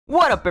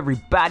What up,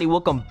 everybody?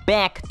 Welcome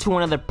back to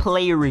another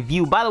player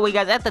review. By the way,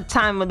 guys, at the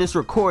time of this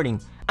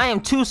recording, I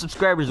am 2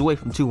 subscribers away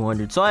from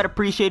 200, so I'd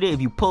appreciate it if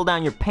you pull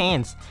down your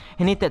pants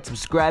and hit that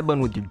subscribe button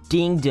with your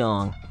ding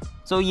dong.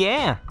 So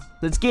yeah,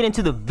 let's get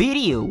into the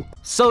video.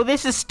 So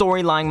this is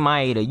Storyline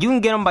Maeda. You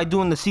can get them by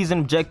doing the season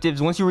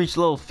objectives. Once you reach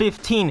level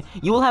 15,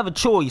 you will have a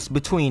choice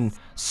between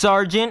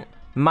Sergeant,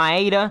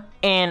 Maeda,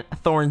 and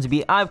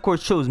Thornsby. I of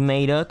course chose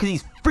Maeda because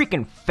he's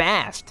freaking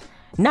fast.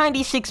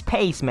 96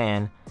 pace,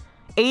 man.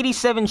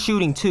 87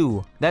 shooting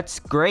too. That's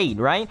great,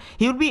 right?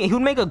 He would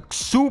make a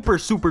super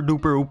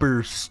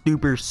duper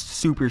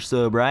super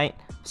sub, right?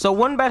 So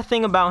one bad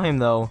thing about him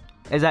though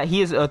is that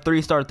he is a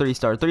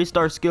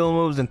 3-star skill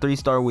moves and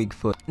 3-star weak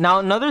foot. Now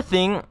another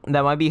thing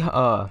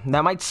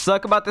that might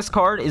suck about this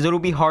card is it'll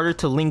be harder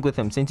to link with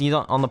him since he's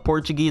on the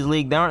Portuguese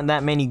league. There aren't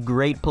that many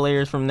great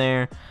players from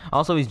there.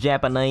 Also, he's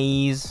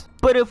Japanese.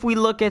 But if we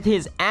look at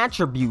his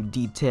attribute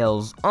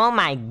details, oh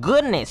my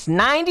goodness,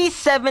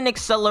 97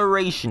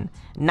 acceleration,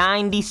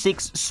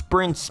 96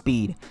 sprint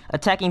speed,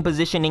 attacking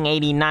positioning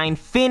 89,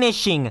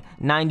 finishing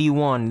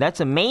 91. That's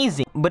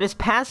amazing. But his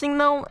passing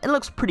though, it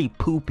looks pretty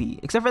poopy.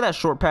 Except for that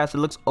short pass, it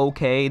looks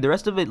okay. The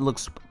rest of it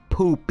looks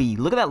poopy.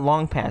 Look at that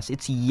long pass,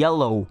 it's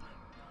yellow.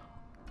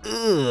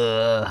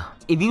 Ugh.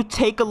 If you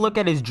take a look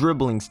at his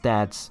dribbling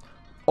stats,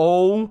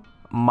 oh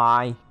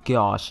my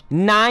gosh,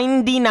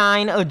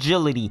 99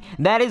 agility.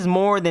 That is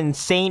more than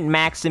Saint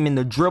Maximin,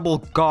 the dribble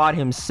god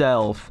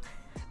himself.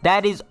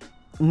 That is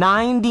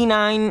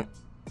 99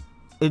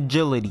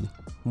 agility.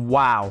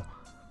 Wow,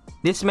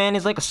 this man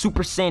is like a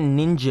Super Saiyan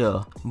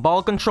ninja.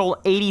 Ball control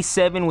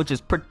 87, which is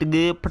pretty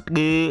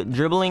good.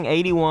 Dribbling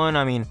 81.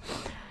 I mean,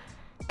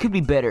 could be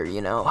better,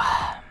 you know.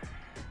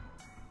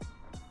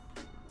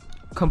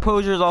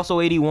 Composure is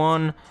also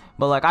 81.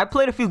 But like, I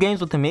played a few games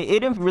with him, it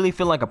didn't really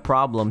feel like a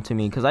problem to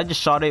me because I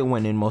just shot it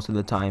went in most of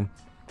the time.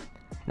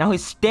 Now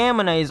his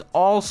stamina is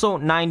also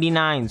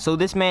 99, so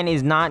this man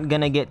is not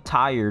gonna get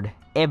tired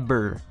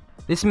ever.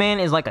 This man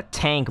is like a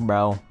tank,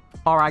 bro.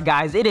 Alright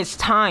guys, it is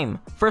time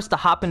for us to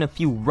hop in a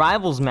few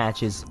rivals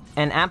matches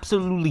and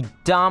absolutely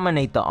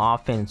dominate the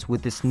offense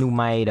with this new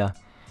Maeda.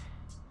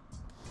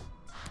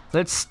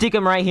 Let's stick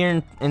him right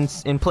here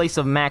in place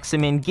of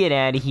Maximin. Get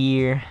out of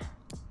here.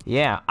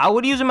 Yeah, I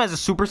would use him as a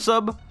super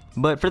sub,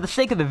 but for the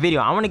sake of the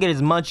video, I want to get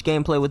as much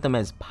gameplay with them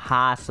as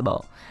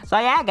possible. So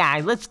yeah,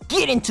 guys, let's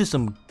get into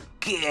some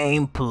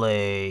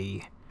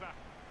gameplay.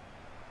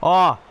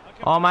 Oh,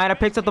 Maeda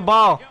picks up the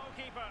ball.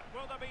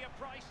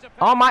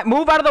 Oh,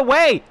 move out of the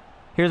way.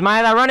 Here's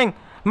Maeda running.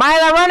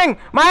 Maeda!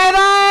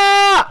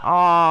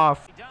 Oh.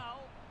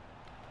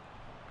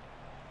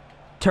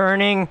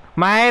 Turning.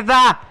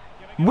 Maeda.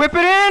 Whip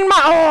it in.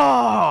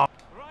 Oh.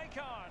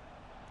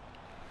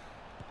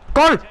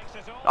 Got it.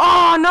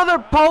 Oh, another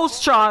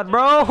post shot,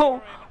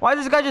 bro. Why is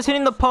this guy just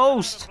hitting the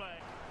post?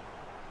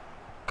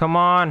 Come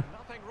on.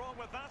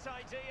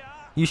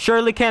 You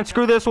surely can't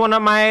screw this one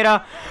up,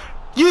 Maeda.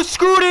 You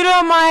screwed it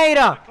up,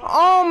 Maeda.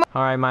 Oh my.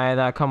 All right,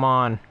 Maeda, come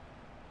on.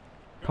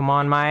 Come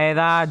on,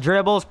 Maeda.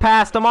 Dribbles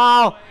past them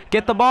all.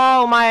 Get the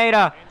ball,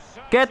 Maeda.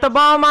 Get the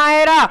ball,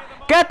 Maeda.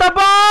 Get the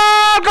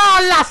ball.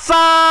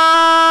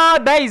 Golazo!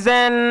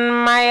 Daizen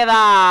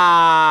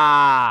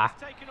Maeda.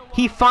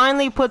 He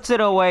finally puts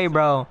it away,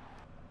 bro.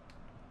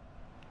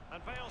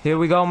 Here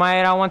we go,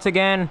 Maeda, once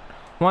again.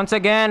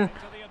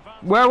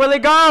 Where will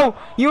it go?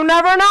 You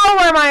never know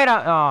where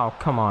Maeda. Oh,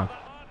 come on.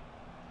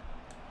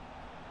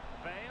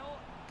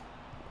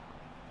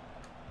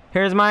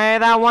 Here's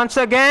Maeda once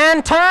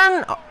again.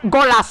 Turn.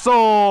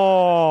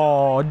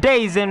 Golazo!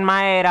 Daizen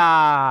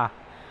Maeda.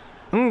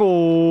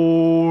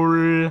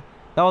 Goal.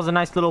 That was a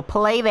nice little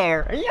play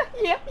there.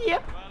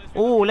 Yeah.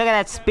 Oh, look at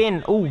that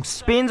spin. Oh,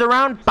 spins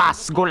around.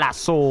 Pass.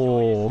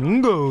 Golazo.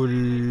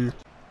 Goal.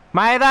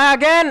 Maeda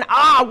again.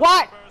 Ah,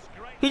 what?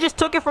 He just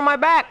took it from my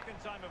back.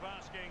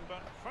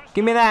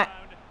 Give me that.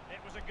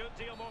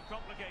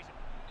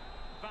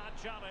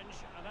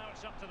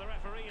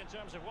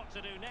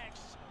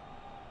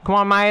 Come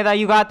on, Maeda.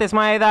 You got this,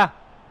 Maeda.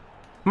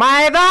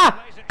 Maeda!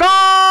 Goal!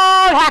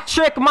 Hat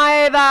trick,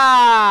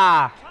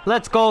 Maeda!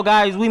 Let's go,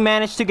 guys. We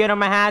managed to get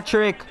him a hat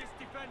trick.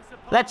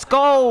 Let's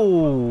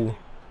go.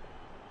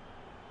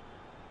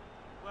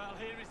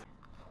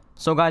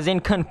 So, guys, in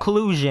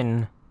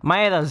conclusion,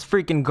 Maeda's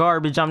freaking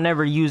garbage. I'm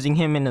never using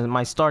him in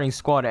my starting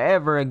squad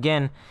ever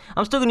again.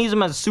 I'm still gonna use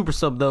him as a super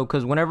sub though,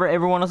 because whenever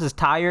everyone else is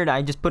tired,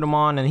 I just put him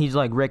on and he's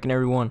like wrecking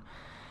everyone.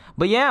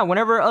 But yeah,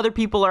 whenever other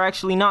people are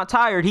actually not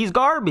tired, he's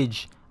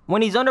garbage.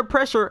 When he's under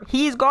pressure,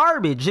 he's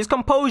garbage. His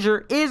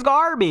composure is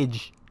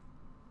garbage.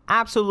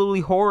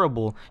 Absolutely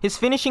horrible. His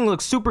finishing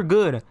looks super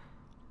good,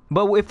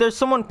 but if there's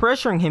someone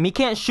pressuring him, he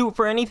can't shoot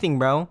for anything,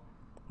 bro.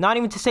 Not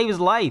even to save his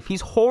life.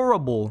 He's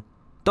horrible.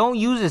 Don't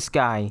use this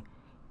guy.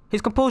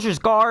 His composure is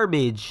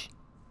garbage.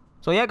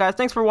 So yeah, guys,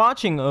 thanks for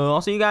watching.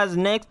 I'll see you guys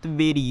next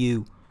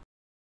video.